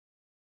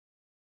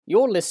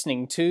You're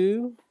listening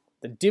to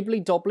the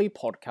Dibbly Dobbly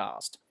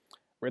podcast.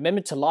 Remember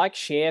to like,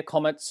 share,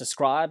 comment,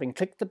 subscribe, and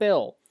click the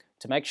bell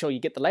to make sure you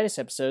get the latest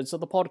episodes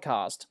of the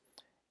podcast.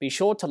 Be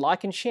sure to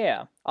like and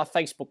share our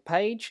Facebook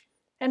page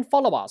and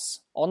follow us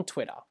on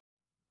Twitter.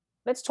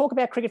 Let's talk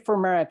about Cricket for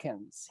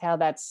Americans, how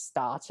that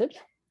started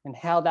and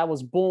how that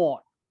was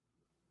born.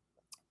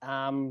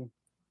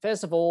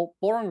 First of all,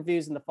 boring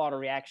reviews and the final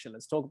reaction.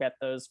 Let's talk about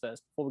those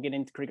first before we get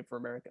into Cricket for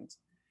Americans.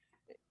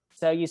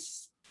 So you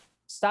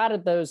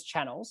started those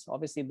channels,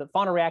 obviously the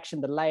final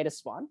reaction, the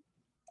latest one.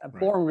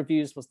 Boring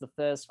reviews was the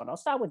first one. I'll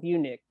start with you,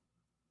 Nick.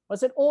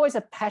 Was it always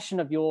a passion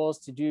of yours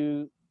to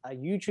do a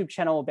YouTube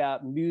channel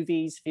about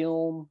movies,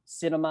 film,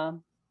 cinema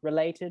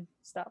related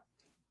stuff?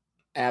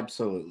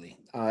 Absolutely.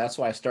 That's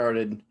why I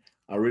started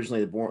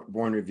originally the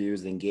Born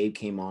Reviews. Then Gabe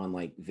came on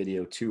like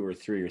video 2 or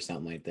 3 or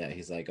something like that.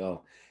 He's like,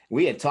 oh,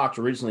 we had talked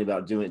originally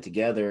about doing it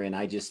together. And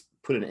I just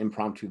put an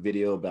impromptu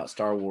video about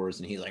Star Wars.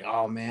 And he's like,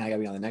 oh man, I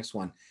gotta be on the next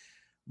one.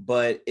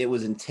 But it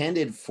was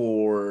intended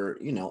for,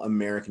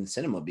 American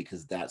cinema,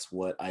 because that's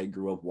what I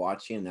grew up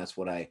watching. And that's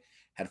what I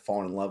had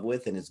fallen in love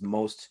with. And as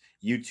most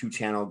YouTube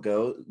channels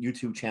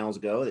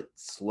go,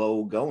 it's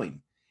slow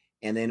going.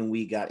 And then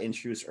we got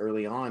introduced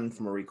early on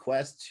from a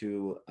request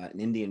to an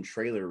Indian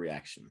trailer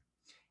reaction.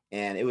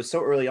 And it was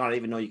so early on, I didn't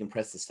even know you can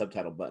press the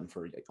subtitle button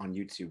on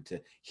YouTube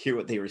to hear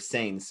what they were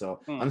saying.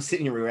 So I'm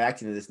sitting here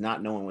reacting to this,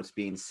 not knowing what's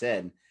being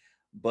said,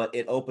 but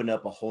it opened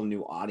up a whole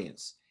new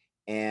audience.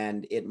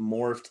 And it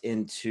morphed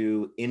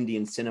into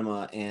Indian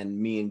cinema, and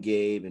me and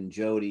Gabe and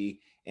Jody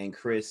and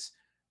Chris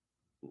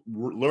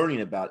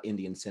learning about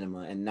Indian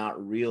cinema and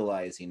not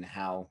realizing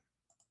how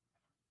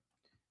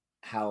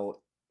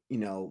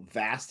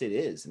vast it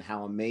is and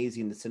how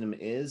amazing the cinema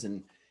is.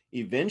 And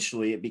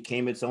eventually it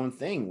became its own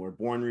thing, where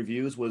Born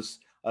Reviews was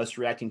us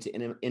reacting to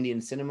Indian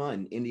cinema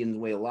and Indian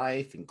way of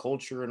life and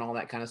culture and all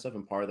that kind of stuff.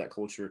 And part of that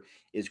culture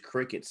is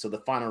cricket. So the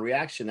final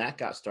reaction that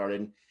got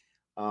started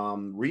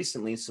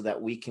recently, so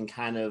that we can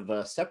kind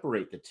of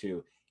separate the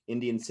two,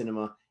 Indian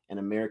cinema and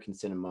American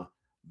cinema,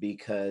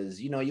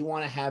 because you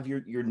want to have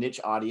your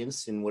niche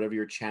audience and whatever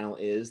your channel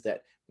is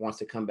that wants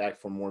to come back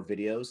for more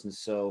videos. And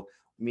so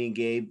me and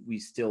Gabe, we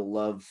still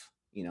love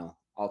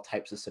all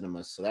types of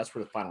cinemas. So that's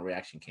where the final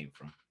reaction came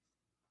from.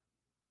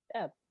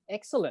 Yeah,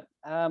 excellent.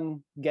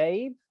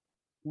 Gabe,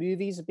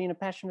 movies have been a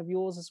passion of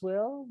yours as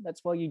well.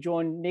 That's why you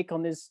joined Nick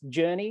on this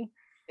journey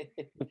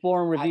with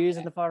Boring Reviews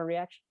and the final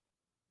reaction.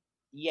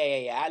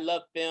 Yeah. I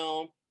love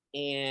film,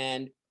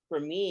 and for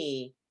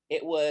me,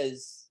 it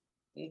was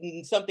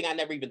something I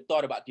never even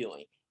thought about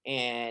doing.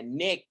 And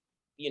Nick,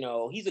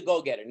 he's a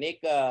go-getter. Nick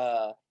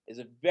is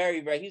a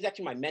he's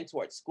actually my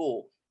mentor at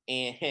school.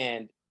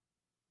 And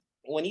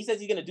when he says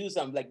he's gonna do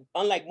something, like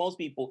unlike most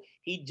people,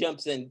 he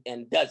jumps in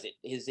and does it.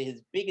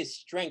 His biggest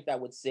strength, I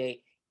would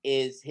say,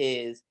 is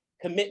his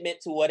commitment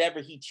to whatever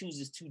he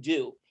chooses to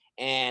do.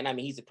 And I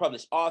mean, he's a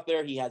published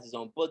author. He has his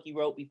own book he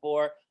wrote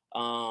before.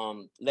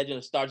 Legend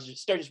of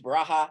Sturgis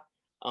Baraha,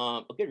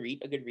 a good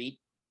read.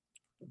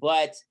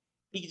 But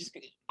he just,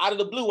 out of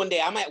the blue, one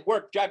day I'm at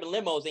work driving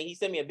limos, and he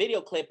sent me a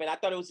video clip, and I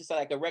thought it was just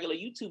like a regular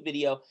YouTube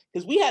video,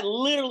 because we had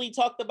literally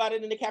talked about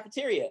it in the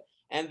cafeteria.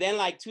 And then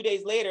like 2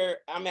 days later,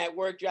 I'm at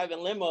work driving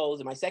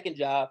limos in my second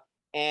job,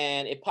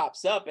 and it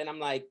pops up, and I'm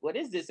like, what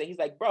is this? And he's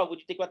like, bro, what'd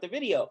you think about the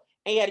video?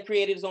 And he had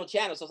created his own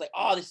channel. So I was like,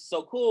 oh, this is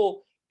so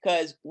cool.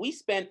 Because we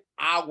spent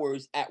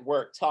hours at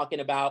work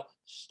talking about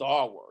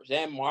Star Wars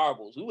and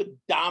Marvels. We would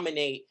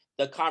dominate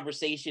the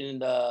conversation in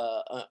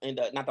the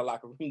not the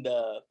locker room,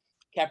 the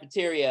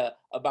cafeteria,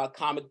 about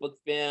comic book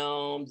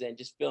films and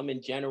just film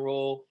in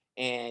general.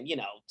 And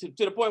to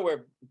the point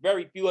where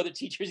very few other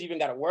teachers even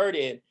got a word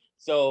in.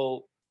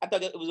 So I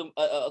thought it was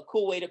a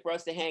cool way for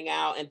us to hang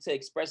out and to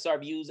express our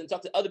views and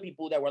talk to other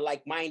people that were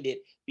like-minded,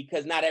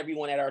 because not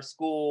everyone at our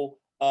school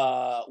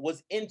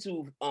was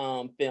into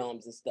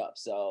films and stuff.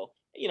 So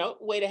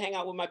way to hang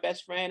out with my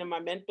best friend and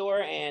my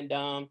mentor. And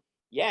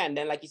and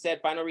then like you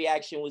said, final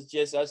reaction was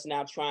just us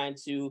now trying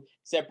to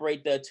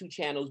separate the two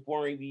channels,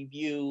 Boring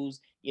Reviews,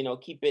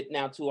 keep it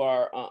now to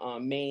our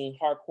main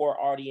hardcore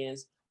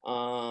audience,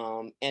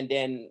 and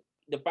then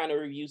the final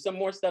review, some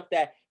more stuff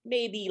that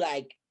maybe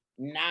like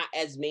not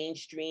as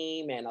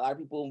mainstream and a lot of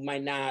people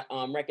might not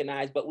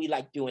recognize, but we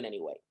like doing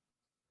anyway.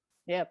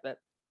 Yeah, but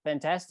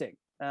fantastic.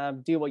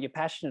 Do what you're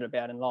passionate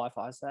about in life,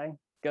 I say.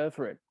 Go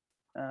for it.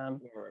 Right.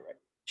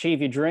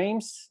 Achieve your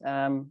dreams,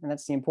 and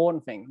that's the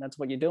important thing. That's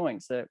what you're doing.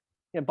 So,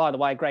 by the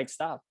way, great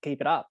stuff.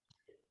 Keep it up.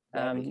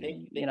 Thank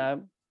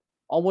you.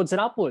 Onwards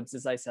and upwards,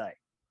 as they say.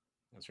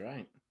 That's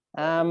right.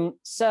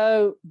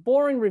 So,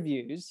 Boring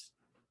Reviews,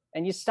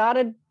 and you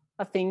started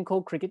a thing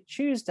called Cricket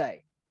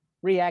Tuesday,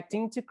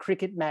 reacting to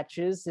cricket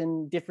matches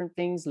and different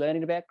things,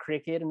 learning about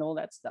cricket and all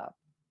that stuff.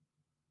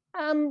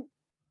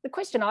 The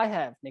question I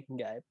have, Nick and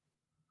Gabe,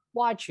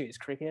 why choose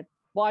cricket?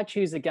 Why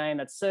choose a game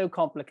that's so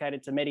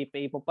complicated to many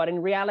people, but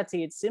in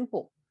reality, it's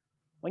simple.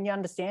 When you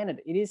understand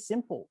it, it is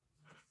simple.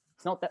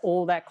 It's not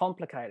all that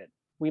complicated.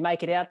 We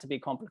make it out to be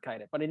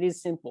complicated, but it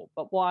is simple.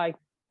 But why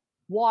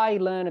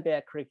learn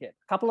about cricket?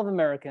 A couple of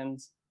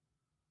Americans,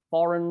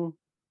 foreign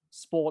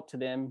sport to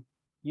them,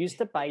 used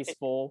to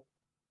baseball,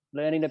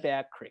 learning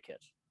about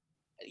cricket.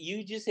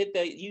 You just hit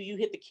the you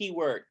hit the key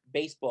word,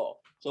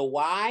 baseball. So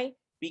why?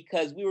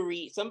 Because we were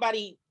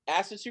somebody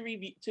asked us to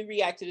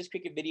react to this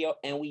cricket video,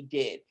 and we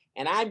did.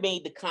 And I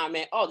made the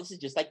comment, "Oh, this is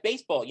just like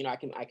baseball. You know,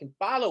 I can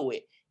follow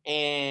it."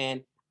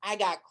 And I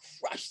got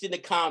crushed in the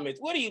comments.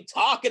 What are you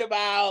talking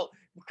about?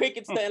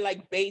 Cricket's nothing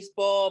like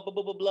baseball, blah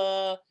blah blah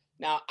blah.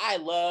 Now I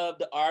love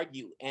to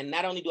argue, and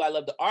not only do I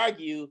love to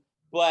argue,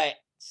 but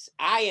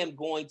I am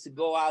going to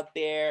go out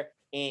there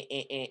and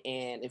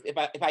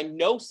if I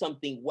know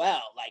something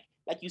well,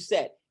 like you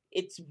said,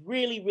 it's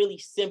really, really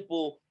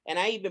simple. And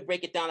I even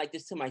break it down like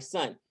this to my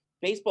son.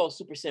 Baseball is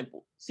super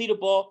simple. See the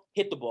ball,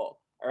 hit the ball.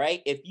 All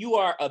right. If you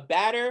are a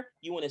batter,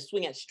 you want to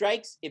swing at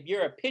strikes. If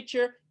you're a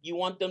pitcher, you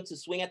want them to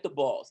swing at the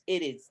balls.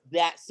 It is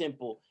that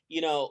simple.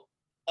 You know,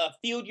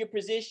 field your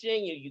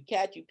position, you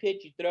catch, you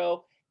pitch, you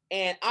throw.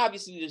 And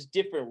obviously there's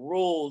different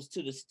rules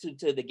to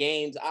the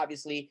games.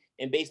 Obviously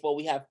in baseball,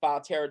 we have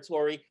foul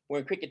territory, where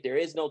in cricket, there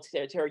is no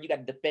territory. You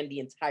got to defend the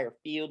entire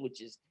field,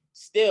 which is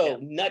still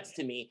nuts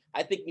to me.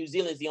 I think New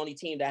Zealand is the only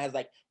team that has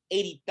like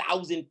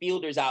 80,000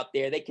 fielders out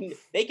there. They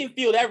can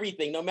field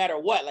everything no matter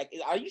what. Like,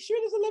 are you sure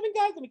there's 11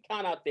 guys? Let me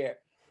count out there.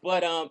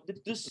 But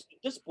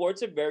the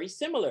sports are very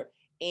similar.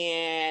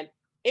 And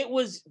it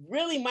was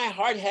really my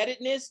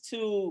hard-headedness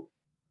to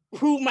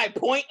prove my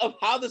point of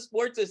how the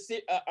sports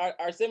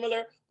are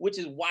similar, which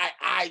is why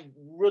I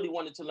really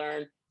wanted to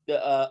learn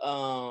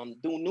the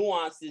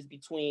nuances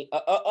between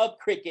of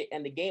cricket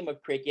and the game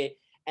of cricket.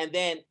 And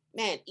then,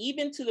 man,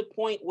 even to the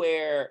point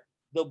where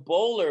the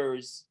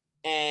bowlers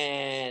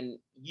and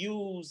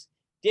use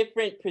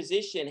different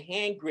position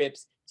hand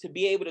grips to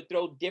be able to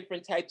throw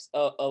different types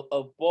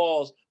of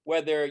balls,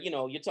 whether, you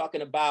know, you're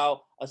talking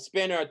about a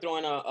spinner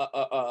throwing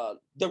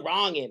the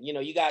wrong end, you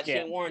know, you got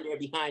Shane Warne there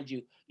behind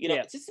you, you know,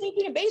 it's the same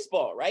thing in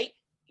baseball, right?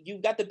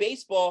 You've got the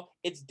baseball,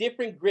 it's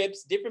different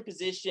grips, different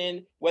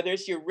position, whether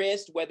it's your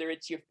wrist, whether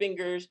it's your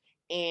fingers.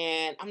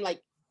 And I'm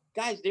like,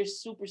 guys, they're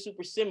super,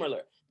 super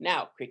similar.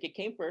 Now, cricket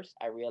came first.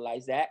 I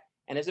realize that.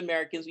 And as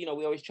Americans, you know,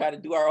 we always try to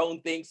do our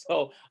own thing.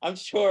 So I'm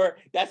sure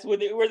that's where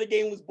the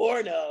game was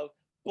born of.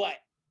 But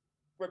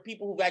for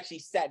people who've actually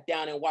sat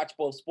down and watched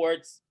both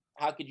sports,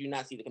 how could you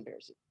not see the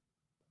comparison?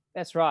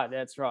 That's right.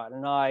 That's right.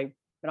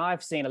 And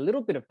I've seen a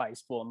little bit of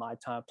baseball in my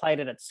time. Played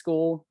it at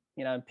school,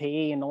 you know,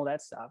 PE and all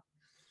that stuff.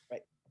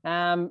 Right.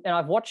 And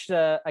I've watched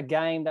a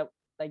game that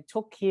they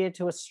took here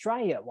to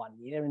Australia one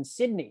year in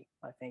Sydney,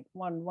 I think.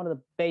 One of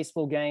the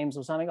baseball games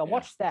or something. I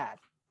watched that.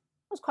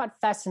 I was quite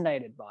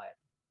fascinated by it.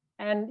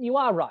 And you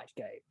are right,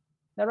 Gabe.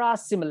 There are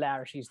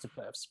similarities to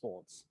both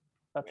sports.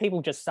 But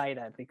people just say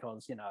that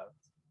because, you know,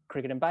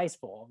 cricket and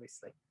baseball,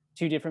 obviously,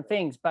 two different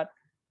things. But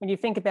when you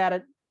think about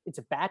it, it's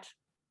a bat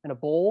and a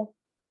ball.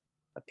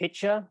 A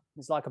pitcher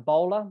is like a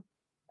bowler.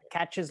 A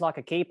catcher's like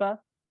a keeper.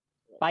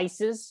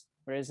 Bases,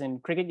 whereas in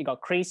cricket, you've got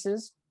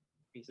creases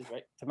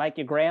right, to make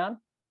your ground.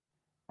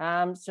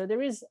 So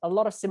there is a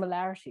lot of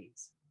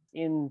similarities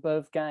in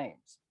both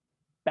games.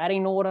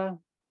 Batting order,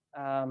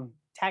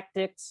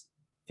 tactics,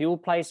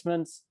 field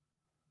placements.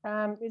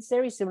 It's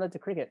very similar to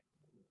cricket.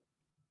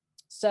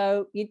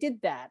 So you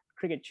did that,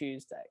 Cricket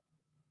Tuesday.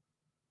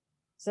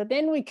 So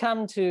then we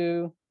come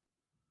to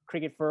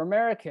Cricket for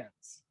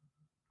Americans.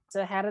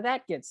 So how did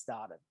that get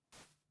started?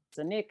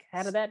 So Nick,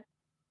 how did that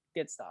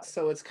get started?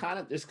 So there's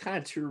kind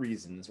of two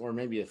reasons, or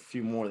maybe a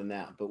few more than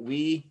that, but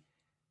we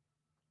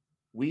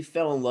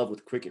fell in love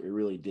with cricket. We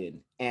really did.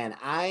 And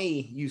I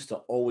used to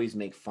always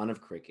make fun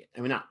of cricket. I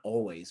mean, not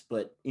always,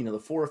 but you know, the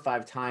 4 or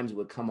 5 times it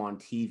would come on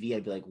TV,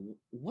 I'd be like,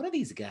 what are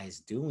these guys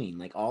doing?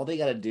 Like, all they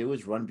got to do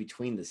is run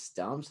between the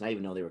stumps. And I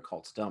even know they were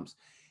called stumps.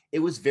 It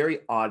was very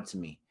odd to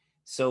me.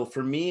 So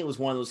for me, it was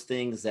one of those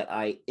things that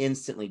I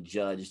instantly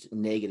judged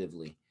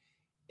negatively.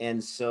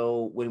 And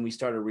so when we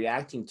started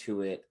reacting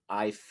to it,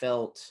 I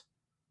felt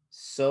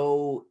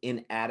so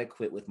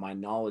inadequate with my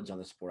knowledge on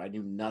the sport. I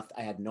knew nothing.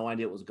 I had no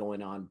idea what was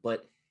going on,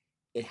 but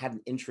it had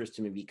an interest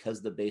to me because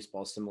of the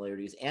baseball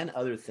similarities and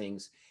other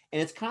things.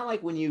 And it's kind of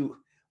like when you're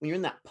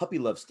in that puppy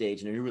love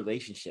stage in a new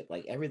relationship,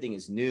 like everything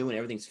is new and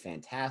everything's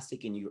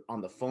fantastic and you're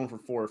on the phone for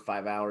 4 or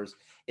 5 hours.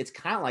 It's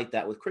kind of like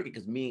that with cricket,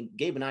 because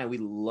Gabe and I, we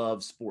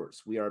love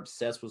sports. We are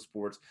obsessed with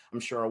sports. I'm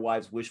sure our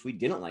wives wish we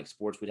didn't like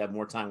sports. We'd have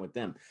more time with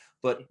them,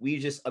 but we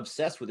just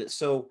obsessed with it.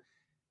 So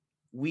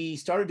we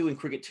started doing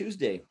Cricket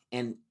Tuesday,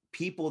 and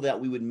people that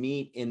we would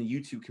meet in the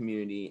YouTube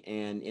community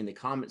and in the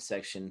comment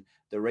section,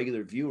 the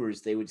regular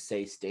viewers, they would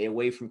say, stay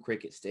away from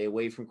cricket, stay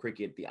away from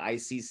cricket. The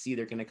ICC,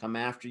 they're going to come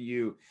after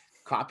you.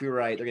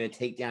 Copyright, they're going to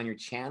take down your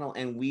channel.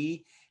 And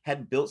we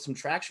had built some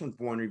traction with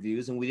Born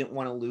Reviews, and we didn't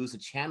want to lose the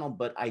channel,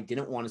 but I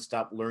didn't want to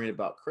stop learning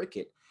about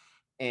cricket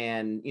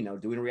and, you know,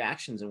 doing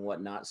reactions and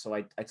whatnot. So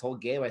I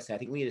told Gabe, I said, I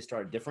think we need to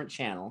start a different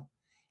channel.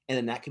 And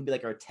then that can be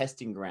like our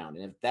testing ground.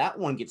 And if that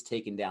one gets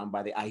taken down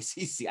by the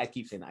ICC, I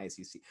keep saying the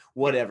ICC,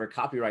 whatever,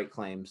 copyright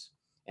claims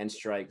and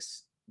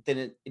strikes, then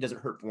it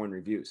doesn't hurt Born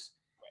Reviews.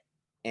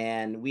 Right.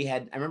 And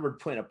I remember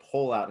putting a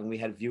poll out, and we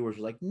had viewers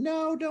who were like,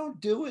 no, don't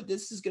do it.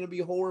 This is going to be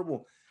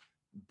horrible.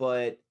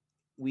 But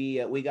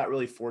we got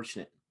really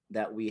fortunate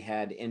that we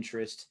had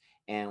interest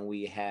and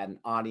we had an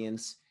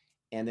audience.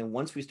 And then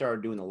once we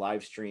started doing the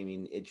live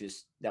streaming,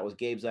 that was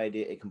Gabe's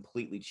idea. It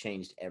completely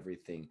changed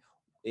everything.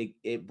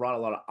 It brought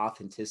a lot of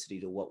authenticity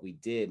to what we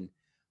did,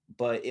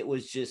 but it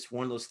was just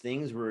one of those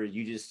things where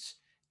you're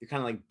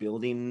kind of like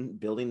building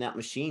that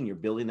machine. You're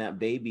building that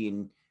baby,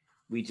 and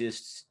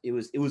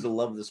it was the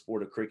love of the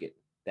sport of cricket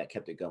that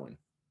kept it going.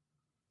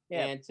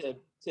 Yeah. And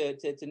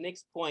to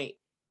Nick's point,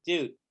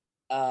 dude,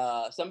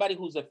 somebody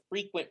who's a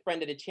frequent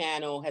friend of the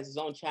channel, has his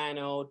own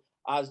channel,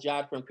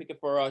 Ozjad from Cricket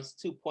for Us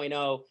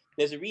 2.0.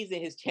 There's a reason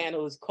his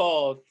channel is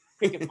called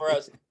Cricket for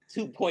Us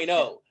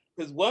 2.0,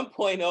 because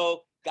 1.0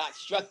 got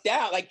struck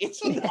down. Like,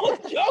 it's no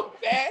joke,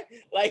 man.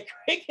 Like,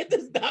 cricket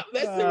does not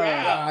mess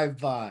around.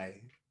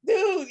 Bye.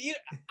 Dude,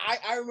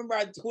 I remember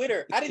on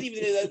Twitter, I didn't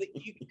even know that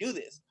you could do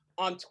this.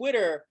 On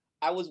Twitter,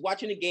 I was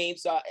watching the game,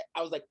 so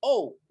I was like,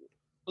 oh,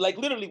 like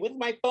literally with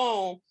my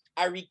phone,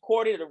 I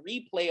recorded a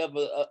replay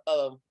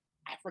of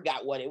I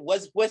forgot what it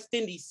was, West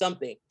Indies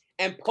something,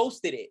 and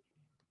posted it.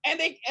 And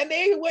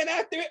they went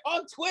after it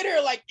on Twitter,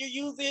 like, you're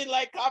using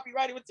like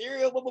copyrighted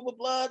material, blah, blah, blah,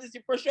 blah. This is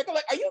your first strike. I'm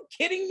like, are you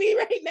kidding me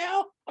right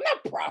now? I'm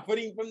not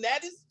profiting from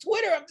that. This is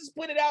Twitter. I'm just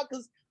putting it out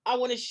because I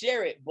want to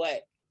share it.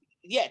 But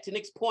yeah, to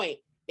Nick's point,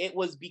 it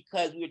was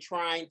because we were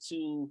trying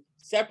to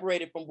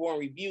separate it from Boring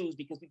Reviews,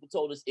 because people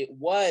told us it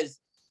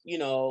was,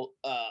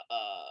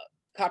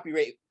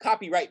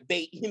 copyright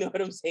bait, you know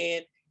what I'm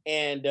saying?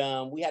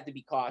 And we had to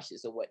be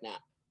cautious and whatnot.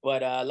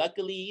 But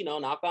luckily,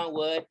 knock on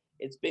wood,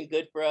 it's been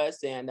good for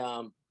us. And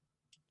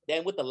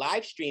then with the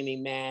live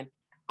streaming, man,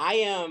 I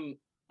am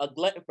a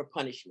glutton for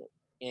punishment.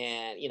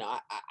 And,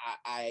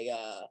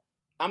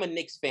 I'm a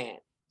Knicks fan.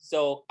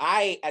 So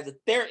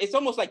it's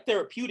almost like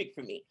therapeutic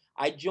for me.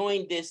 I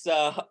joined this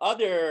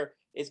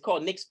it's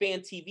called Knicks Fan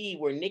TV,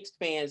 where Knicks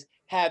fans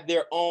have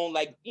their own,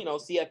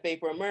 CFA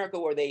for America,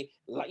 where they,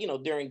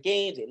 during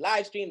games, they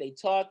live stream, they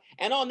talk.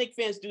 And all Knicks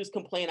fans do is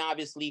complain,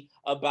 obviously,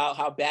 about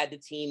how bad the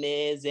team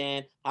is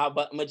and how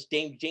much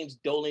James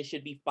Dolan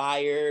should be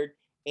fired.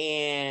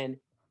 And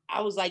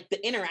I was like,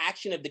 the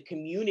interaction of the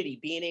community,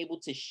 being able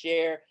to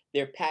share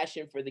their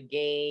passion for the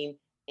game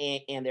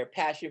and their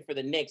passion for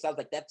the Knicks. I was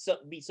like, that's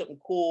be something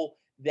cool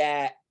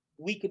that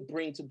we could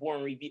bring to not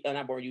Boring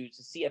Reviews,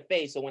 to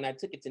CFA. So when I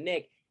took it to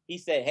Nick, he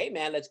said, hey,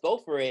 man, let's go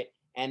for it.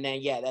 And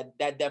then, yeah,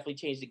 that definitely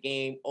changed the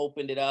game,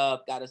 opened it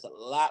up, got us a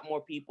lot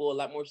more people, a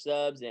lot more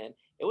subs. And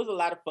it was a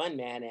lot of fun,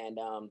 man. And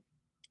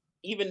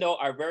even though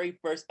our very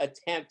first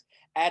attempt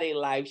at a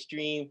live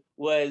stream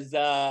was,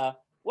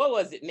 what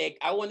was it, Nick?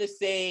 I want to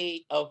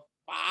say a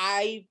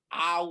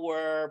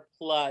 5-hour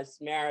plus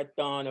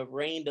marathon of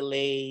rain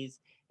delays.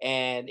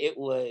 And it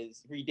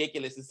was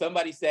ridiculous. And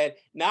somebody said,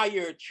 now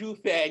you're a true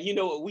fan. You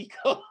know what we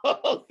go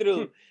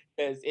through.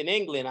 Because in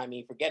England,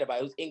 forget about it.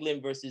 It was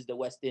England versus the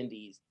West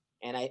Indies.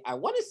 And I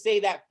want to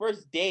say that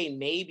first day,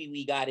 maybe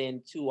we got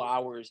in 2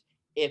 hours,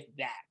 if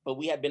that. But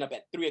we had been up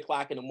at 3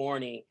 o'clock in the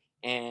morning,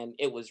 and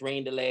it was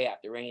rain delay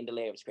after rain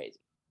delay. It was crazy.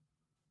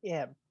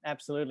 Yeah,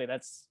 absolutely.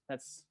 That's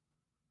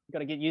you got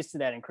to get used to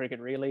that in cricket,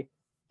 really.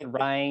 The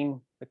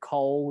rain, the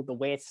cold, the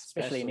wet,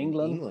 especially in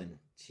England.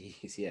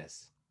 Jeez,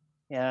 yes.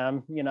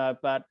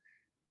 But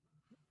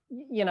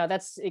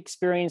that's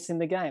experience in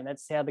the game.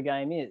 That's how the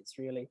game is,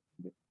 really.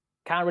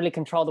 Can't really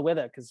control the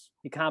weather because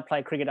you can't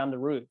play cricket under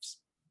roofs.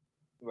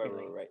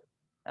 Right.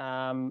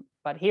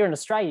 But here in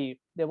Australia,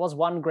 there was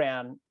one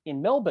ground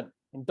in Melbourne,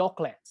 in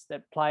Docklands,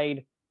 that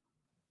played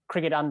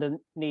cricket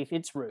underneath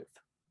its roof,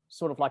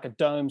 sort of like a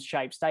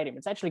dome-shaped stadium.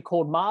 It's actually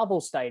called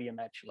Marvel Stadium,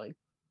 actually.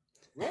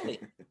 Really?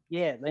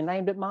 Yeah, they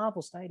named it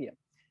Marvel Stadium.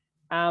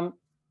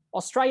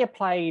 Australia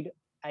played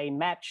a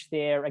match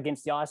there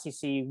against the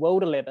ICC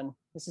World 11.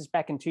 This is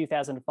back in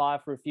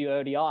 2005 for a few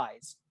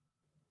ODIs,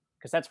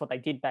 because that's what they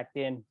did back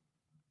then.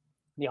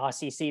 The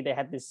ICC, they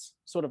had this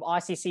sort of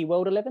ICC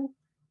World 11,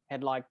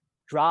 had like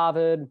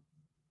Dravid,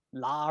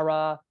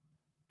 Lara,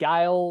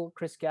 Gale,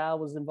 Chris Gale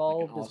was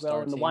involved as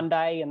well in the one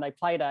day, and they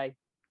played a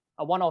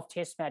one-off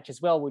test match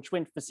as well, which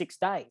went for 6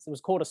 days. It was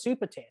called a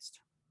super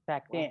test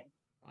back then.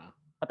 Wow.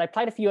 But they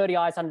played a few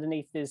ODIs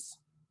underneath this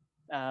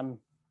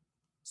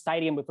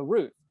stadium with a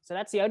roof. So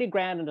that's the only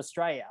ground in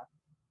Australia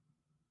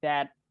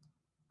that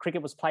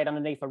cricket was played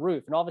underneath a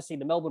roof. And obviously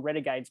the Melbourne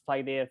Renegades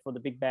play there for the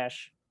Big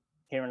Bash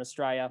here in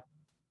Australia.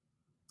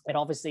 And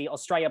obviously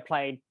Australia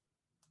played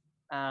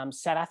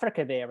South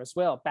Africa there as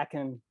well, back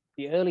in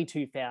the early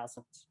 2000s,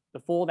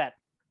 before that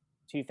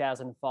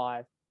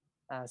 2005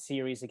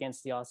 series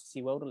against the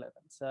ICC World 11.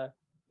 So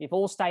if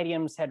all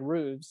stadiums had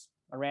roofs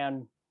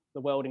around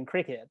the world in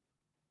cricket,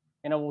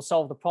 then it will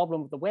solve the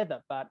problem with the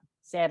weather. But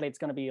sadly, it's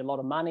going to be a lot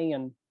of money,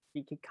 and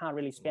you can't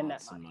really spend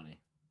that money.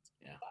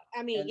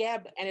 Yeah.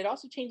 And it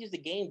also changes the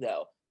game,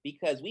 though,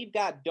 because we've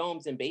got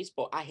domes in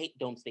baseball. I hate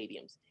dome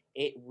stadiums.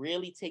 It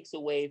really takes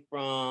away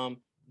from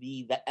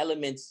the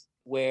elements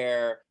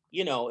where,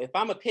 if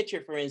I'm a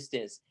pitcher, for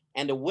instance,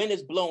 and the wind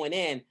is blowing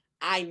in,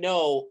 I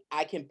know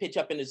I can pitch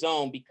up in the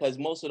zone because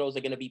most of those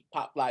are going to be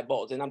pop fly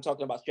balls. And I'm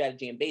talking about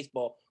strategy in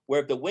baseball, where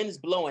if the wind is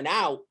blowing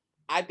out,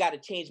 I've got to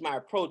change my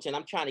approach, and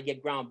I'm trying to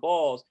get ground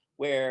balls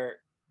where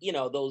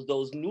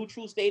those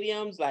neutral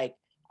stadiums like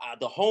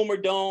the Homer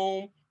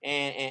Dome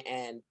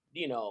and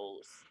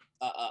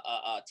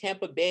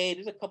Tampa Bay.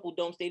 There's a couple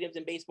dome stadiums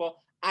in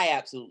baseball. I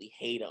absolutely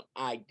hate them.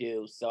 I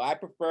do. So I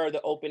prefer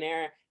the open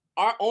air.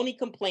 Our only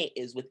complaint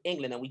is with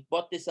England, and we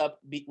brought this up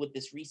with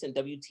this recent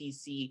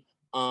WTC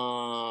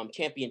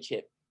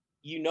championship.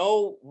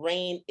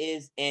 Rain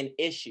is an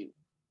issue.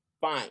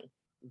 Fine.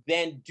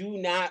 Then do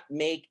not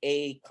make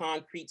a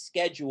concrete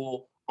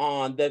schedule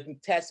on the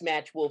test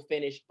match will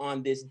finish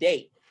on this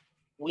date.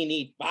 We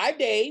need 5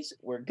 days.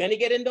 We're going to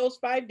get in those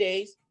 5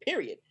 days,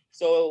 period.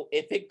 So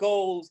if it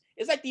goes,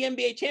 it's like the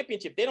NBA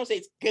championship. They don't say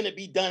it's going to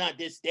be done on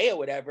this day or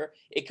whatever.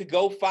 It could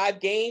go 5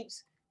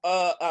 games.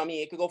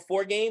 It could go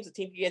 4 games. The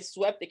team could get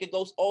swept. It could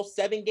go all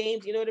 7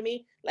 games. You know what I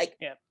mean? Like,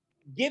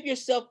 give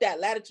yourself that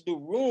latitude, the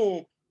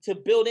room to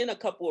build in a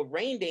couple of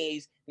rain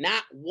days,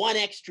 not 1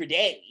 extra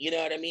day. You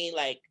know what I mean?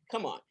 Like,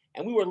 come on.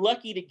 And we were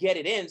lucky to get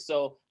it in.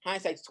 So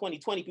hindsight's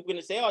 2020. People are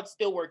going to say, oh, it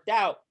still worked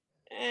out.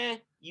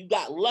 You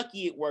got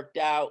lucky it worked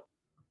out.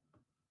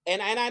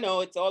 And I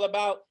know it's all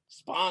about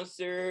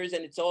sponsors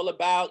and it's all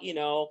about,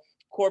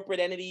 corporate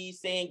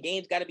entities saying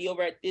games got to be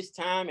over at this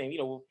time. And,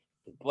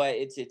 but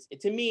it's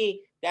to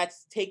me,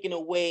 that's taking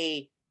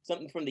away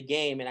something from the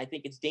game. And I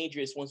think it's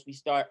dangerous once we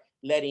start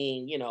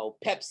letting,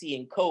 Pepsi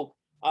and Coke.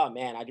 Oh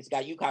man, I just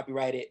got you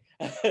copyrighted.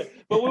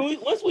 But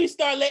once we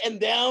start letting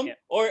them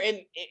or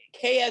in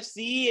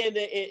KFC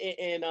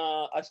in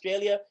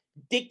Australia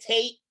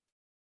dictate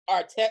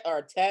our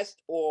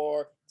test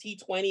or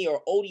T20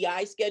 or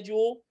ODI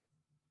schedule,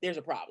 there's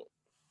a problem.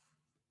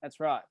 That's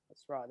right.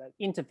 That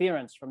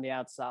interference from the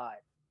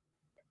outside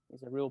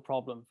is a real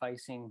problem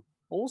facing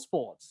all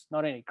sports,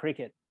 not only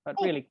cricket, but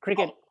really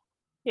cricket.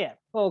 Yeah,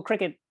 well,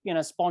 cricket,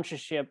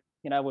 sponsorship,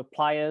 with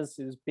players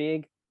is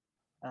big.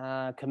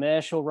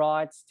 Commercial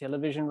rights,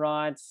 television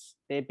rights,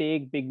 they're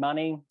big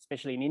money,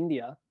 especially in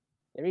India.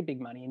 Very big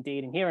money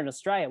indeed. And here in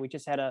Australia, we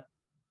just had a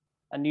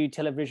new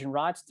television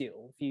rights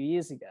deal a few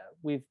years ago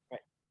with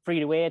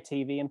free-to-air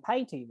TV and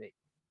pay TV.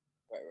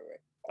 Right.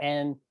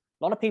 And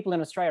a lot of people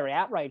in Australia are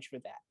outraged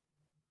with that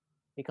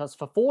because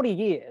for 40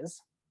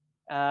 years,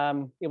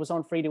 it was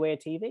on free-to-air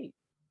TV.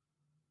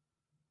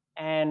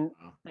 And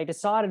they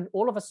decided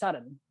all of a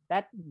sudden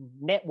that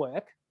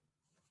network,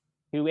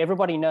 who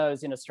everybody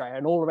knows in Australia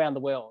and all around the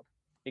world,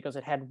 because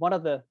it had one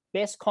of the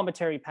best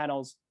commentary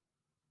panels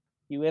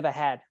you ever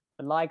had,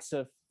 the likes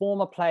of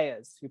former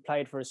players who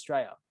played for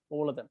Australia,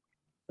 all of them,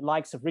 the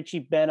likes of Richie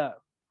Benaud,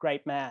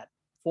 great man,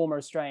 former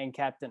Australian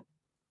captain,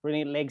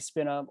 brilliant leg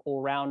spinner,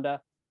 all-rounder.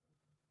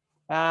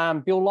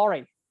 Bill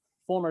Lawry,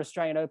 former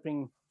Australian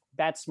opening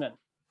batsman.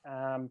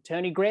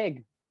 Tony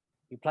Greig,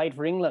 who played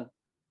for England,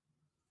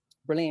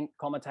 brilliant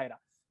commentator.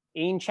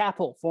 Ian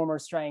Chappell, former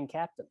Australian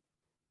captain.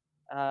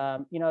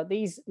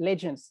 These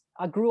legends.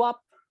 I grew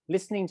up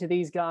listening to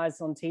these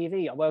guys on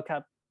TV. I woke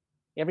up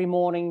every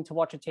morning to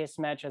watch a test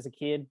match as a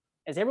kid,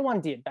 as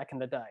everyone did back in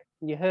the day.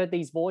 And you heard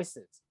these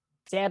voices.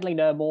 Sadly,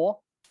 no more.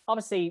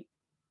 Obviously,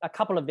 a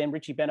couple of them,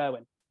 Richie Benaud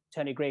and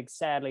Tony Greig,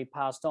 sadly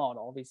passed on,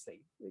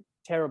 obviously.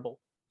 Terrible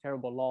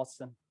loss,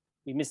 and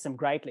we miss them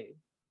greatly.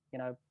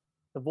 The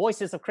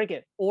voices of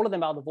cricket, all of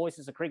them are the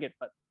voices of cricket,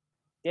 but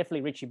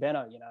definitely Richie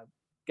Benaud,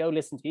 go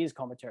listen to his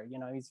commentary.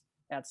 He's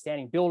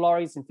outstanding. Bill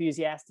Lawry's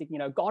enthusiastic,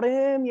 got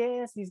him,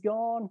 yes, he's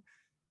gone,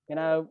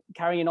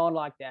 carrying on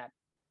like that.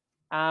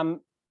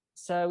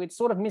 So it's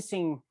sort of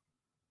missing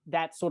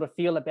that sort of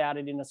feel about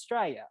it in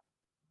Australia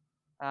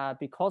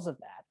because of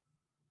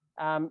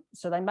that.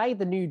 So they made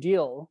the new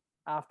deal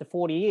after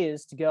 40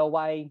 years to go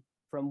away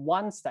from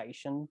 1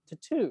 station to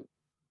 2,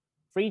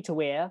 free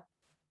to air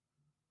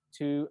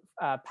to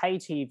pay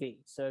TV.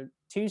 So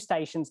 2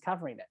 stations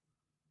covering it.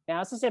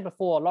 Now, as I said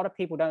before, a lot of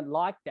people don't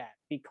like that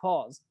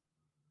because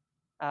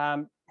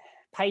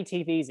pay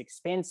TV is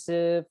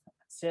expensive,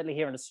 certainly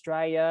here in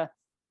Australia.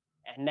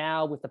 And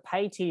now with the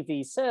pay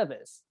TV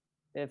service,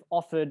 they've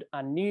offered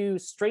a new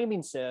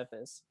streaming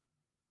service,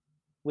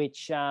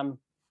 which,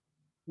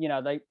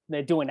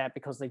 they're doing that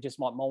because they just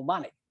want more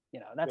money.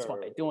 That's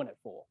what they're doing it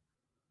for.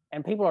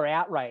 And people are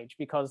outraged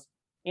because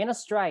in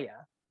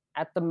Australia,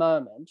 at the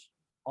moment,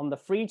 on the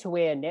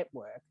free-to-air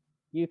network,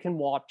 you can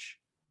watch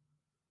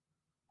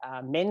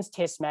men's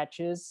test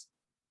matches.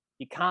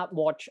 You can't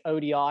watch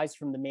ODIs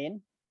from the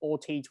men or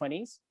T20s.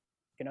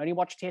 You can only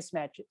watch test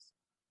matches.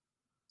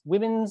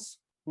 Women's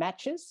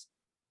matches,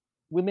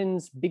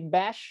 women's Big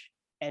Bash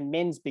and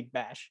men's Big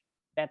Bash.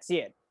 That's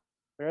it.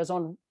 Whereas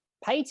on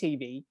pay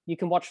TV, you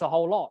can watch the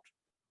whole lot.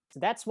 So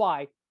that's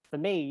why, for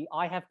me,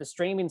 I have the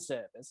streaming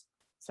service.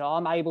 So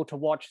I'm able to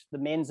watch the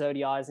men's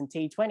ODIs and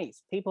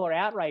T20s. People are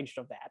outraged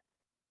of that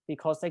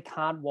because they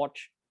can't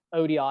watch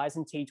ODIs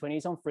and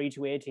T20s on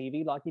free-to-air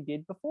TV like you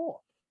did before.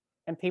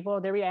 And people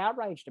are very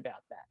outraged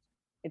about that.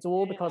 It's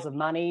all because of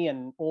money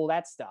and all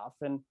that stuff.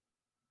 And,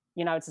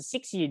 it's a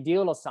 6-year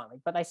deal or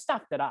something, but they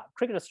stuffed it up.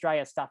 Cricket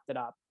Australia stuffed it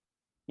up.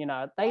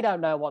 They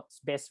don't know what's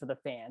best for the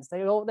fans.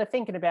 They're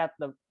thinking about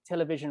the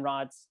television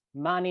rights,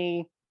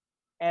 money.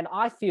 And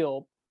I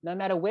feel no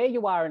matter where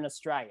you are in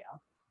Australia,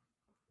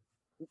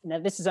 now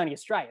this is only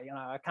Australia, you know,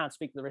 I can't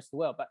speak for the rest of the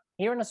world, but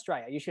here in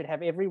Australia, you should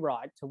have every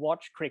right to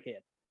watch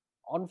cricket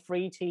on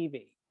free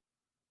TV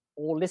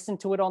or listen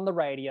to it on the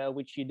radio,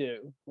 which you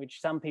do,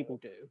 which some people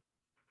do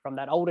from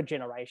that older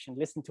generation,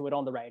 listen to it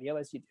on the radio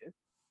as you do.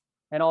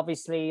 And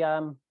obviously,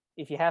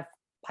 if you have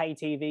pay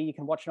TV, you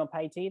can watch it on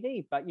pay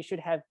TV, but you should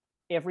have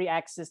every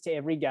access to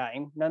every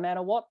game, no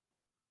matter what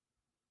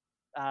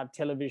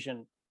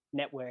television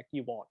network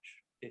you watch.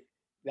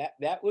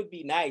 That would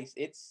be nice.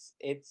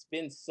 It's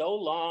been so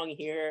long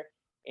here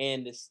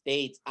in the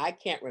States. I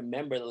can't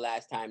remember the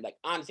last time. Like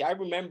honestly, I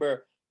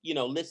remember, you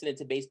know, listening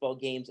to baseball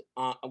games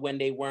when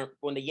the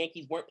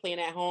Yankees weren't playing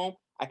at home.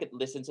 I could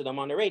listen to them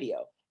on the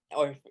radio,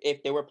 or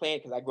if they were playing,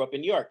 because I grew up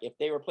in New York. If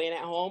they were playing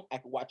at home, I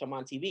could watch them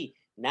on TV.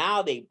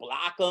 Now they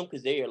block them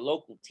because they're your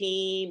local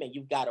team, and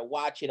you've got to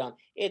watch it on.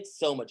 It's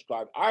so much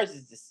garbage. Ours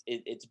is just,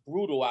 it's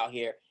brutal out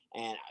here,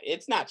 and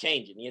it's not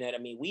changing. You know what I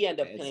mean? We end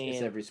up playing.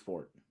 It's every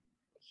sport.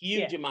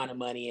 Huge amount of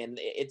money, and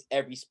it's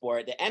every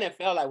sport. The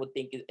NFL, I would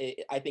think,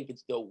 I think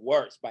it's the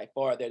worst by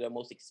far. They're the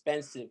most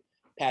expensive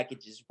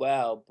package as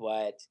well.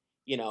 But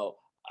you know,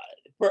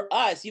 for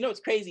us, you know,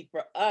 it's crazy.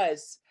 For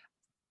us,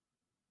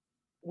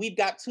 we've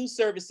got 2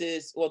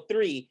 services or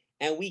 3,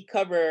 and we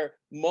cover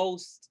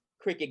most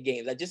cricket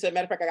games. I just, as a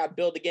matter of fact, I got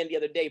billed again the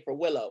other day for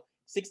Willow,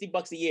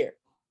 $60 a year.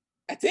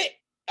 That's it.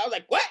 I was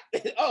like, what?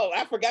 Oh,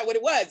 I forgot what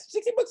it was.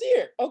 $60 a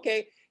year.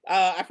 Okay.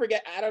 I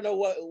forget. I don't know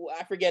what.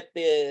 I forget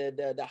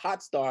the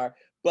Hotstar,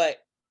 but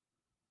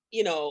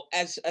you know,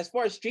 as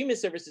far as streaming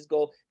services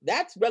go,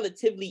 that's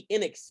relatively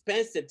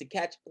inexpensive to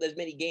catch as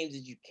many games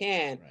as you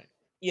can. Right.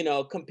 You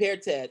know,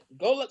 compared to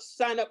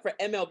sign up for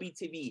MLB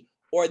TV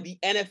or the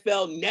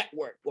NFL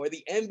Network or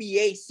the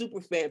NBA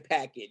Superfan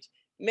package.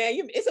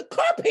 Man, it's a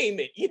car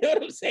payment. You know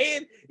what I'm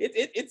saying?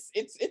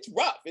 It's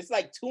rough. It's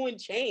like 2 and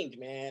change,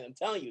 man. I'm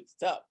telling you, it's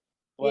tough.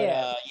 But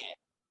yeah,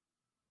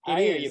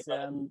 I hear you,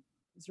 brother.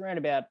 It's around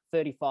about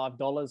 $35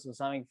 or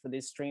something for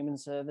this streaming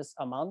service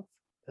per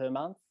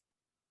month,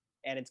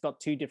 and it's got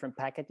 2 different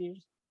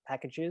packages, I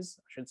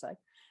should say,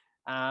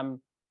 and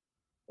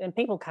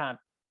people can't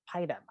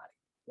pay that money,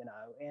 you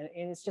know,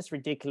 and it's just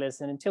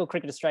ridiculous. And until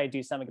Cricket Australia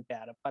do something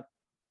about it, but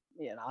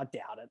you know, I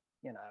doubt it.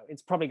 You know,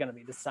 it's probably going to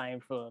be the same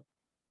for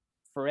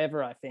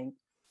forever, I think.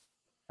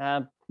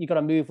 You got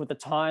to move with the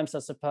times, I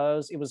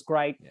suppose. It was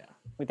great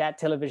with that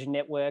television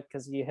network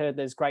because you heard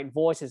those great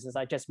voices, as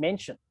I just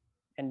mentioned.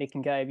 And Nick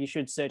and Gabe, you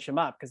should search them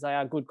up because they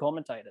are good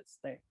commentators.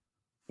 They,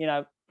 you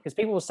know, because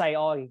people will say,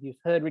 "Oh, you've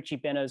heard Richie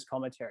Benaud's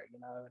commentary," you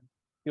know, and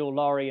Bill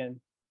Laurie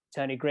and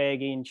Tony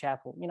Gregg, Ian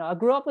Chappell. You know, I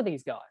grew up with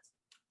these guys,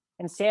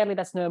 and sadly,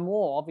 that's no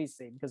more.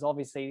 Obviously, because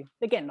obviously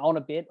they're getting on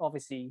a bit.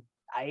 Obviously,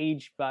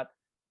 age, but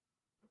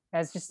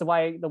that's just the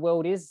way the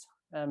world is.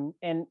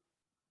 And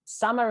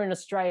summer in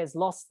Australia has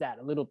lost that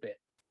a little bit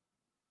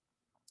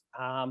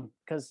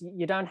because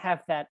you don't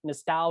have that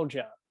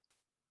nostalgia.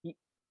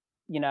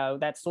 You know,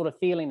 that sort of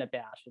feeling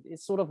about it.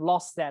 It's sort of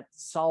lost that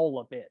soul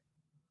a bit,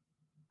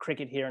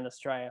 cricket here in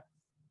Australia,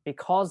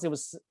 because it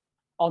was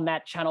on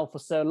that channel for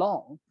so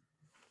long.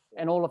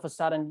 And all of a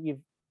sudden you've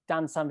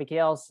done something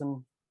else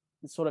and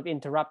it sort of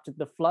interrupted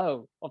the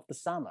flow of the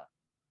summer.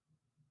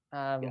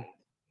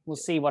 We'll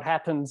see what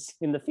happens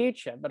in the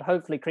future, but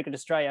hopefully Cricket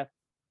Australia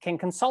can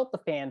consult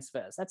the fans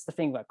first. That's the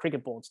thing about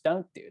cricket boards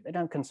don't do. They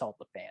don't consult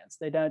the fans.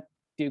 They don't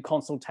do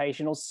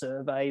consultation or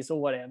surveys or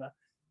whatever.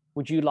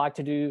 Would you like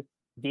to do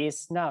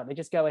this? No, they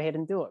just go ahead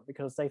and do it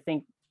because they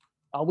think,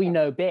 oh, we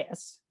know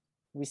best.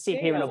 We sit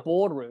here in a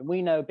boardroom.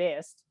 We know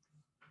best.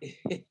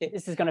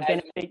 This is going to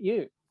benefit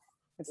you.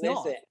 It's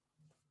not.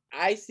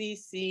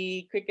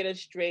 ICC, Cricket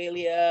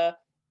Australia,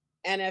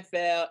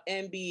 NFL,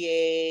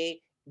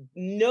 NBA,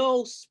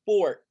 no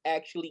sport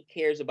actually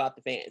cares about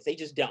the fans. They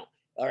just don't.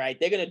 All right.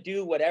 They're going to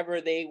do whatever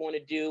they want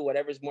to do,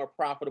 whatever's more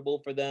profitable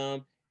for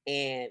them.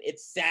 And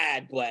it's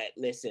sad, but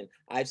listen,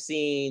 I've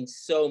seen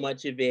so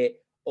much of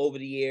it over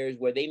the years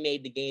where they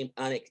made the game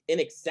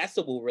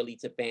inaccessible really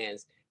to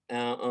fans.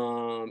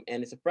 And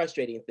it's a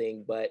frustrating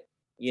thing, but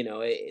you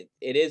know, it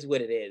is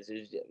what it is.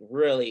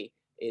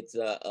 It's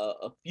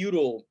a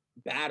futile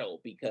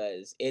battle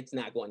because it's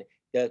not going to,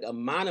 the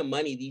amount of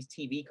money these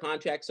TV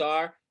contracts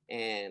are,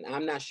 and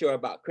I'm not sure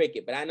about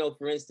cricket, but I know,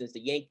 for instance, the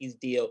Yankees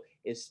deal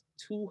is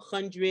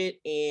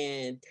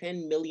 $210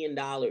 million.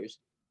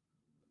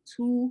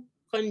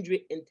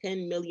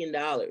 $210 million.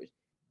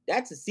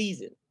 That's a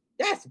season.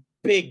 That's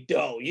big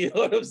dough. You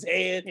know what I'm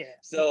saying? Yeah.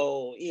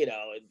 So, you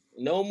know,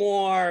 no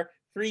more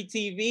free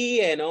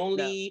TV and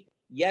only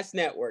Yes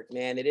Network,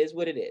 man. It is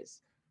what it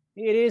is.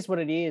 It is what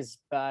it is.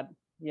 But,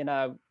 you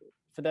know,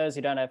 for those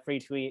who don't have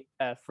free to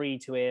air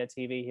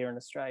TV here in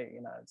Australia,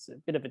 you know, it's a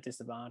bit of a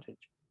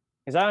disadvantage.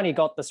 Because I only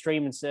got the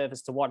streaming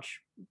service to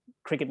watch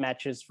cricket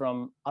matches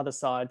from other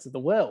sides of the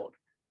world.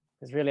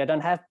 Because really, I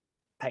don't have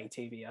pay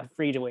TV, I have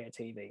free to air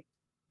TV.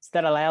 So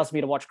that allows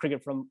me to watch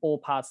cricket from all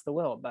parts of the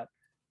world. But,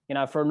 you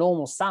know, for a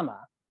normal summer,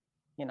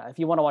 you know, if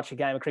you want to watch a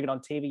game of cricket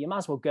on TV, you might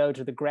as well go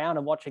to the ground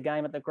and watch a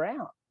game at the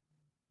ground.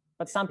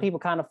 But some people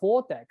can't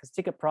afford that because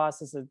ticket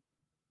prices are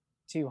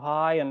too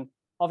high. And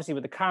obviously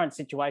with the current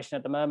situation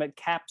at the moment,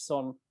 caps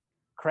on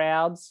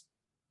crowds,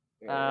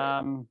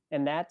 Yeah.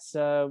 and that.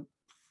 So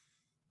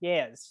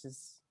yeah, it's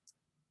just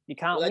you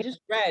can't Well, I win.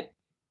 just read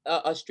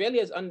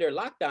Australia is under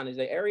lockdown. Is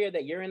the area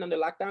that you're in under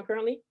lockdown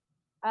currently?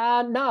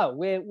 No,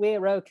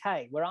 we're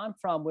okay. Where I'm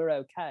from, we're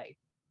okay.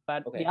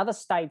 But the Okay. other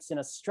states in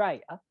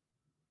Australia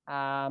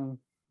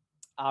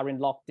are in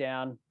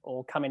lockdown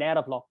or coming out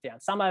of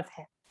lockdown. Some have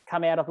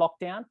come out of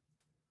lockdown.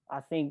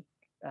 I think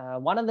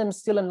one of them's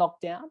still in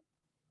lockdown.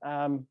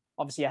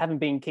 Obviously, I haven't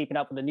been keeping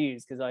up with the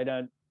news because I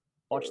don't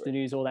watch the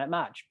news all that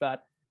much.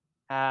 But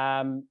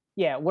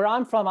yeah, where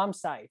I'm from, I'm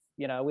safe.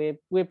 You know,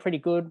 we're pretty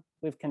good.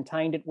 We've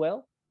contained it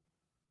well.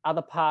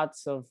 Other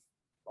parts of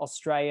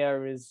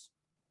Australia is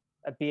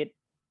a bit,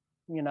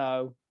 you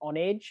know, on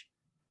edge.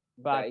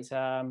 But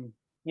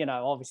you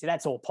know, obviously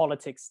that's all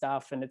politics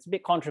stuff, and it's a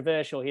bit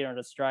controversial here in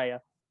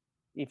Australia.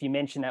 If you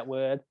mention that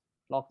word,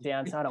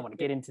 lockdown, so I don't want to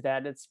get into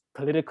that. It's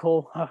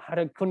political.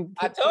 I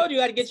told you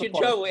I'd get you in politics.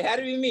 trouble. It had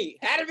to be me.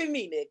 Had to be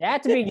me, Nick. It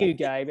had to be you,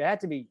 Gabe. It had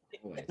to be.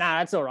 Nah,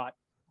 that's all right.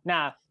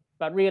 Nah,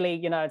 but really,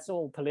 you know, it's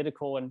all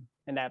political and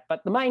that.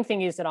 But the main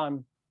thing is that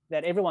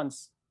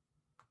everyone's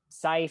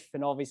safe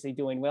and obviously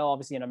doing well.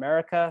 Obviously in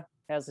America,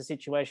 how's the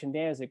situation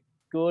there? Is it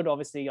good?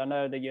 Obviously, I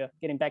know that you're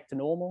getting back to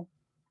normal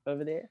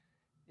over there.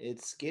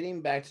 It's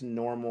getting back to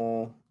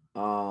normal.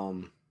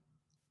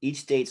 Each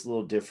state's a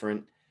little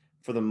different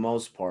for the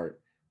most part,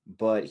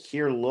 but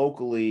here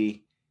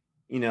locally,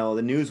 you know,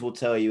 the news will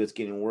tell you it's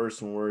getting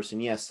worse and worse.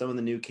 And yes, some of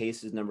the new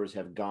cases numbers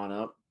have gone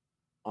up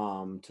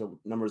to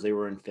numbers they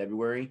were in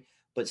February,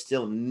 but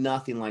still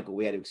nothing like what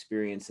we had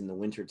experienced in the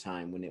winter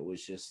time when it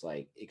was just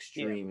like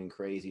extreme and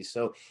crazy.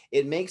 So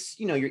it makes,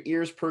 you know, your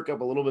ears perk up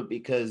a little bit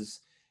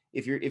because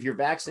if you're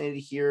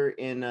vaccinated here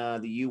in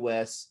the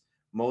US,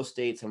 most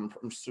states, I'm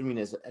assuming,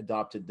 has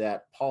adopted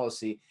that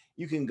policy.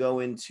 You can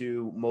go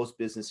into most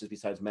businesses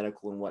besides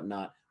medical and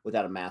whatnot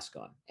without a mask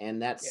on,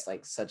 and that's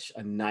like such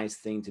a nice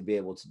thing to be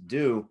able to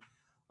do.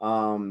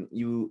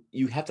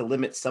 You have to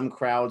limit some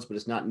crowds, but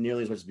it's not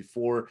nearly as much as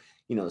before.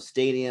 You know,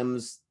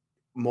 stadiums,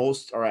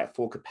 most are at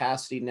full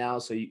capacity now,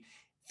 so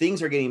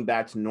things are getting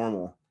back to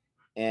normal.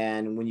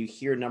 And when you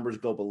hear numbers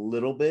go up a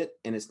little bit,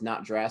 and it's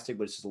not drastic,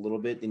 but it's just a little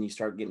bit, then you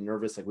start getting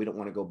nervous. Like, we don't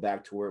want to go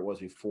back to where it was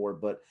before.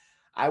 But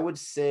I would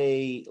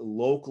say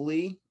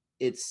locally,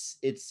 it's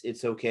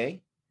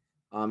okay.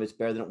 It's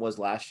better than it was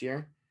last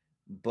year.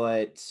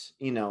 But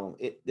you know,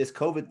 this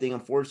COVID thing,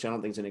 unfortunately, I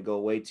don't think is going to go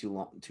away too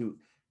long,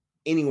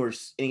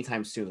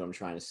 anytime soon. I'm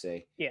trying to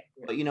say. Yeah.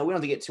 But you know, we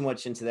don't have to get too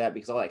much into that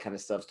because all that kind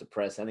of stuff's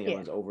depressed. I think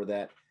everyone's over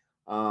that.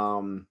 We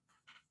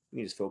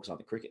can just focus on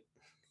the cricket.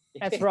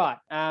 That's right.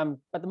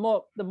 But the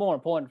more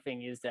important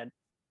thing is that,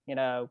 you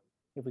know,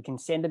 if we can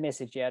send a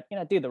message out, you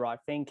know, do the right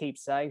thing, keep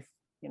safe,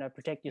 you know,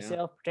 protect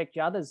yourself, protect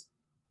your others.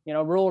 You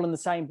know, we're all in the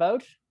same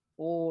boat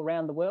all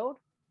around the world.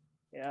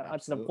 You know,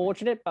 it's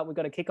unfortunate, but we've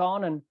got to kick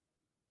on and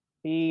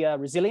be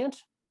resilient,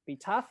 be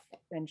tough,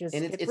 and just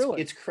get through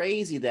it. It's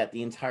crazy that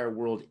the entire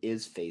world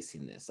is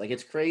facing this. Like,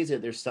 it's crazy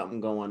that there's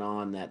something going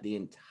on that the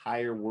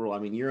entire world. I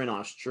mean, you're in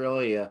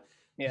Australia.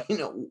 Yeah. You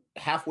know,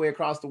 halfway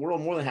across the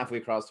world, more than halfway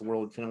across the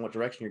world, depending on what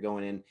direction you're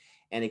going in,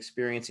 and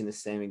experiencing the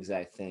same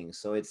exact thing.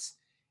 So it's,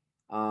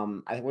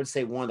 I would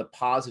say one of the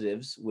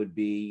positives would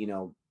be, you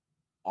know,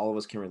 all of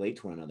us can relate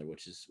to one another,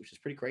 which is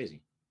pretty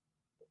crazy.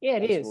 Yeah,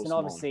 it is, and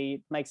obviously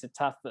it makes it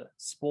tough for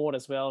sport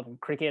as well. And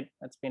cricket,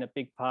 that's been a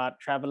big part.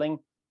 Traveling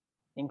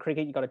in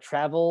cricket, you've got to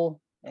travel,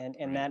 and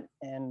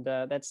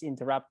that's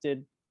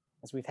interrupted,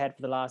 as we've had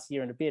for the last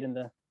year and a bit, in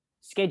the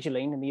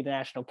scheduling and the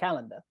international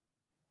calendar.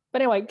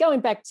 But anyway,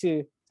 going back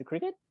to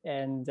cricket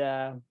and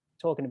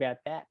talking about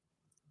that.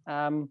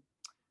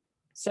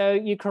 So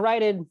you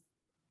created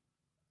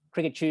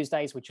Cricket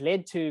Tuesdays, which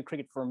led to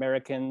Cricket for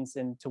Americans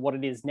and to what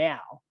it is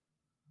now,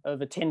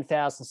 over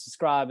 10,000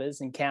 subscribers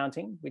and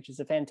counting, which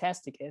is a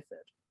fantastic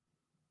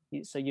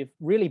effort. So you've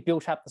really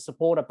built up the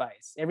supporter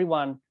base.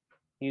 Everyone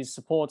who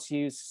supports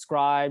you,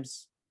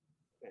 subscribes,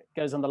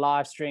 goes on the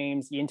live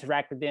streams, you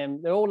interact with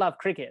them. They all love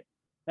cricket.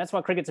 That's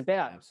what cricket's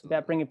about. It's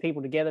about bringing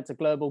people together. It's a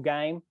global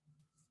game.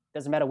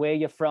 Doesn't matter where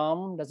you're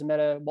from, doesn't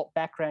matter what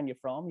background you're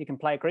from, you can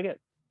play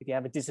cricket. If you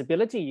have a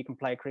disability, you can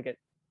play cricket.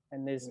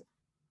 And there's,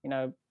 you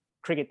know,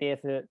 cricket there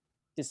for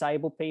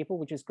disabled people,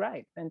 which is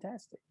great,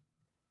 fantastic.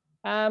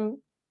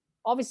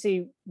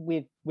 Obviously,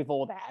 with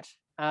all that,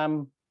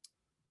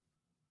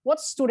 what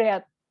stood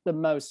out the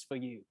most for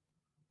you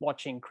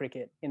watching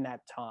cricket in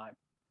that time?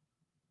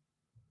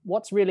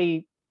 What's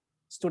really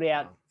stood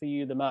out for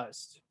you the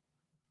most?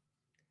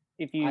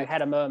 If you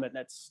had a moment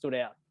that stood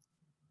out.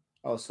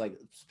 Oh, it's like a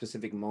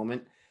specific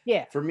moment.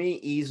 Yeah. For me,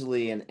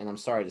 easily, and I'm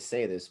sorry to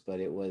say this, but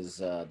it was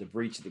the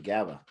breach of the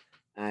GABA.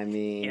 I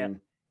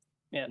mean,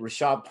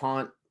 Rishabh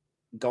Pant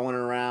going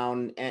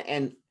around,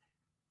 and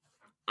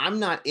I'm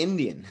not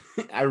Indian.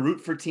 I root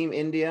for Team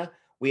India.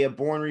 We have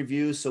Born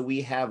Reviews, so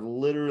we have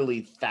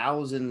literally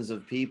thousands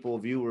of people,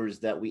 viewers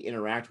that we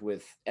interact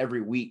with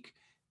every week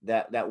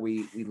that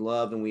we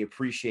love and we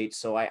appreciate.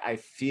 So I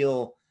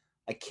feel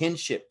a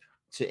kinship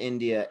to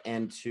India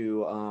and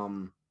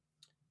to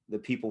the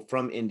people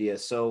from India.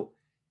 So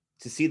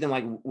to see them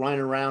like running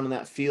around in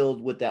that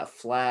field with that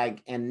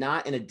flag, and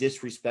not in a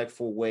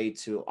disrespectful way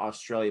to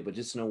Australia, but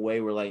just in a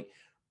way where like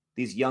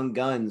these young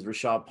guns,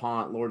 Rashad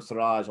Pont, Lord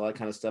Siraj, all that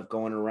kind of stuff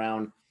going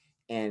around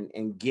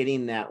and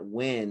getting that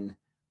win,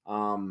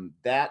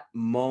 that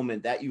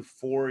moment, that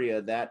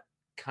euphoria, that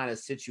kind of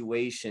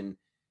situation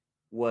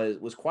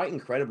was quite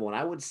incredible. And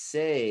I would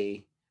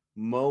say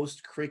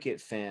most cricket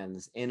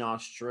fans in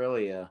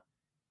Australia,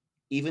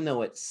 even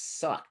though it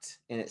sucked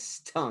and it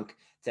stunk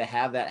to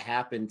have that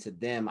happen to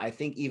them, I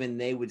think even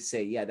they would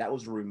say, yeah, that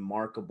was a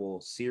remarkable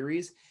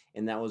series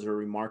and that was a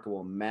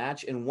remarkable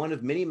match, and one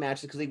of many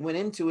matches because they went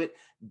into it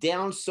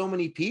down so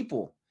many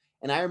people.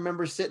 And I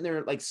remember sitting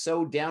there like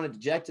so down and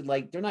dejected,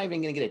 like they're not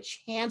even going to get a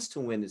chance to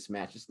win this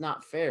match. It's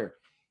not fair.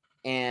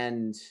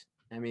 And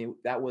I mean,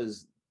 that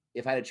was,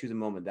 if I had to choose a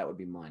moment, that would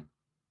be mine.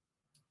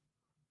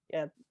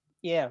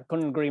 Yeah,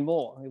 couldn't agree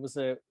more.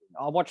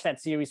 I watched that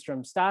series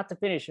from start to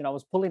finish, and I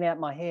was pulling out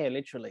my hair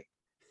literally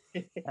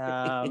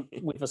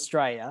with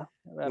Australia.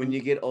 When you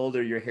get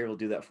older, your hair will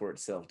do that for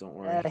itself. Don't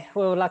worry.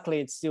 Well,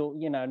 luckily it's still,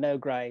 no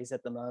grays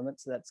at the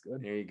moment, so that's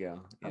good. There you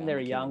go. Yeah, I'm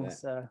very young.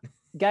 So,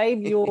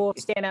 Gabe, your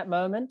standout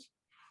moment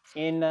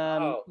in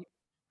the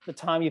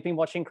time you've been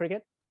watching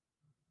cricket?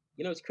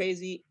 It's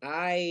crazy.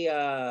 I'm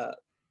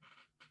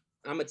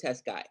a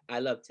test guy. I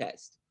love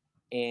test,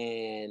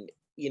 and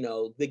I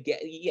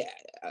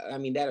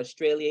mean, that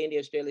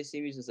India-Australia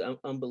series is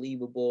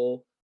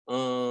unbelievable.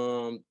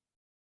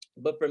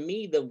 But for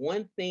me, the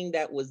one thing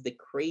that was the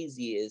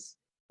craziest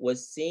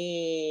was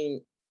seeing,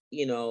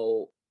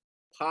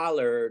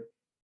 Pollard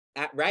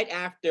right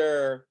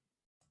after,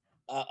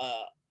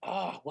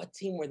 what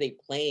team were they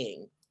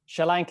playing?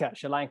 Sri Lanka.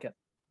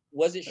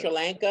 Was it Sri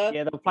Lanka?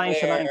 Yeah, they were playing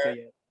Sri Lanka.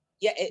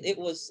 Yeah, it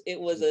was a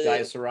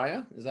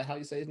Jayasuriya. Is that how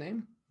you say his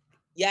name?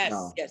 Yes,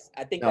 no. yes.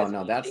 I think that's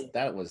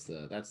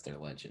their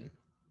legend.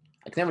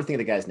 I can never think of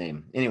the guy's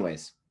name.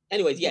 Anyways,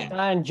 yeah.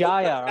 Dan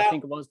Jaya, I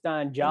think it was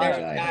Dan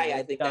Jaya.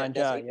 I think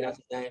that's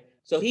his name.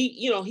 So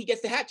he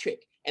gets the hat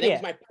trick. And it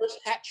was my first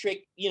hat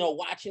trick,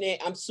 watching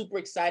it. I'm super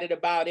excited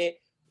about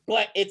it.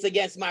 But it's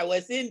against my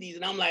West Indies.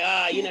 And I'm like,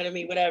 you know what I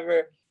mean?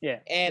 Whatever. Yeah.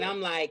 And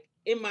I'm like,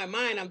 in my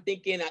mind, I'm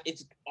thinking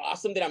it's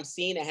awesome that I'm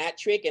seeing a hat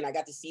trick and I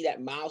got to see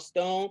that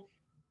milestone.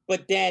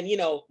 But then,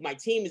 my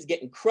team is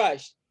getting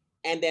crushed.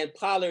 And then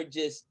Pollard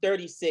just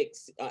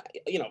 36,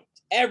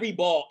 every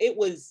ball.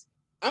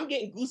 I'm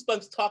getting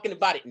goosebumps talking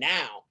about it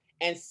now.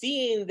 And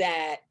seeing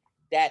that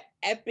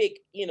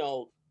epic,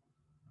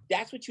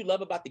 that's what you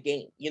love about the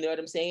game. You know what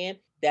I'm saying?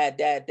 That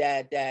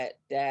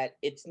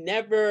it's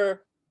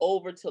never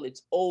over till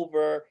it's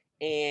over.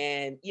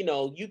 And,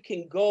 you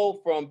can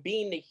go from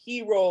being the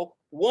hero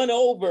 1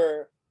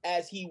 over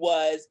as he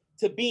was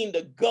to being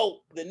the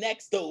GOAT the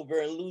next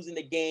over and losing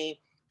the game.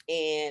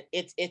 And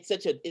it's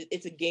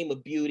a game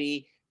of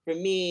beauty for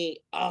me.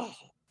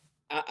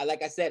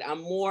 Like I said,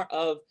 I'm more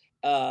of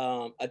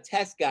a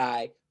test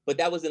guy, but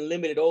that was in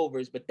limited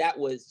overs. But that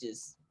was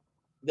just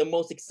the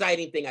most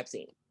exciting thing I've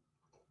seen.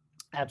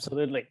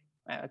 Absolutely,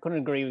 I couldn't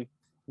agree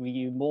with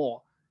you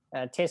more.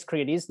 Test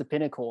cricket is the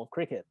pinnacle of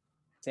cricket.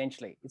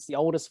 Essentially, it's the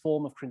oldest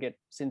form of cricket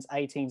since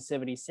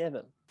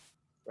 1877,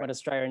 when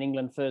Australia and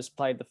England first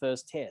played the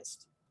first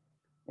Test,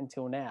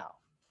 until now.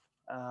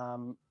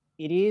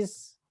 It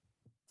is.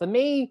 For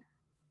me,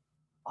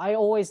 I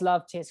always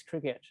loved Test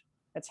cricket.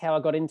 That's how I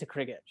got into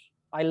cricket.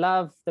 I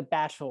love the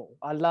battle.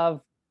 I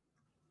love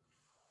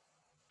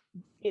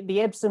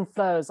the ebbs and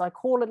flows. I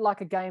call it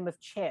like a game of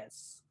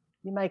chess.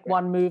 You make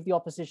one move, the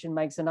opposition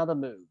makes another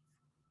move.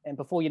 And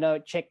before you know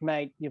it,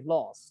 checkmate, you've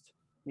lost.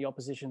 The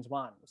opposition's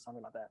won, or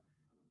something like that.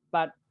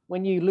 But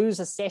when you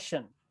lose a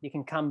session, you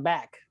can come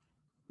back.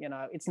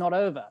 It's not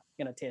over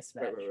in a Test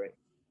match.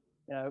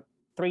 Right.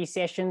 3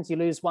 sessions, you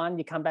lose one,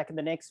 you come back in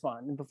the next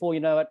one. And before you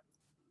know it,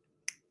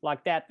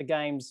 like that, the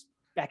game's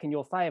back in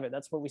your favour.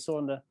 That's what we saw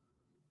in the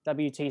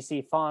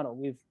WTC final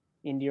with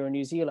India and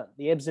New Zealand.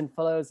 The ebbs and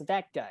flows of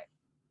that game.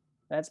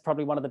 That's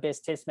probably one of the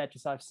best Test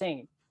matches I've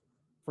seen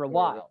for a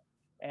while.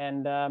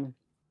 And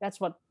that's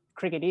what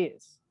cricket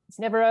is. It's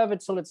never over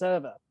till it's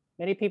over.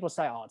 Many people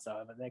say, it's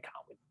over. They can't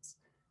win this.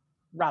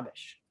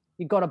 Rubbish.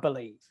 You've got to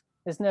believe.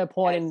 There's no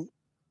point in...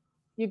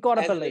 You got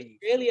to believe. As an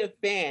Australia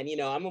fan,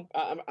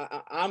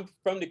 I'm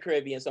from the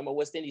Caribbean, so I'm a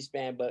West Indies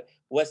fan, but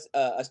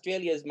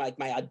Australia is my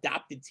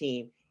adopted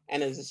team.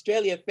 And as an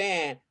Australia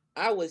fan,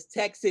 I was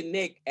texting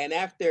Nick, and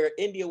after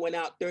India went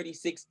out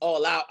 36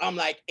 all out, I'm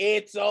like,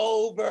 it's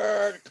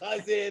over,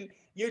 cousin.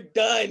 You're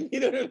done. You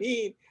know what I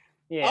mean?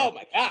 Yeah. Oh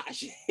my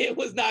gosh, it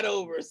was not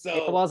over.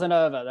 So it wasn't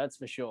over, that's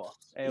for sure.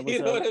 You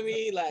know what I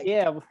mean? Like,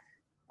 yeah,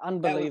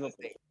 unbelievable.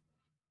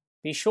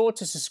 Be sure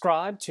to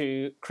subscribe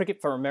to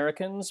Cricket for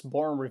Americans,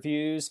 Boring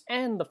Reviews,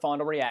 and The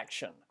Final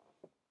Reaction.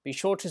 Be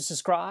sure to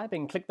subscribe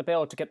and click the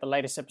bell to get the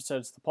latest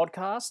episodes of the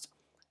podcast.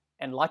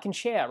 And like and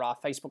share our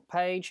Facebook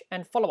page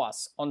and follow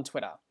us on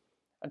Twitter.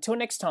 Until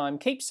next time,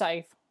 keep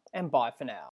safe and bye for now.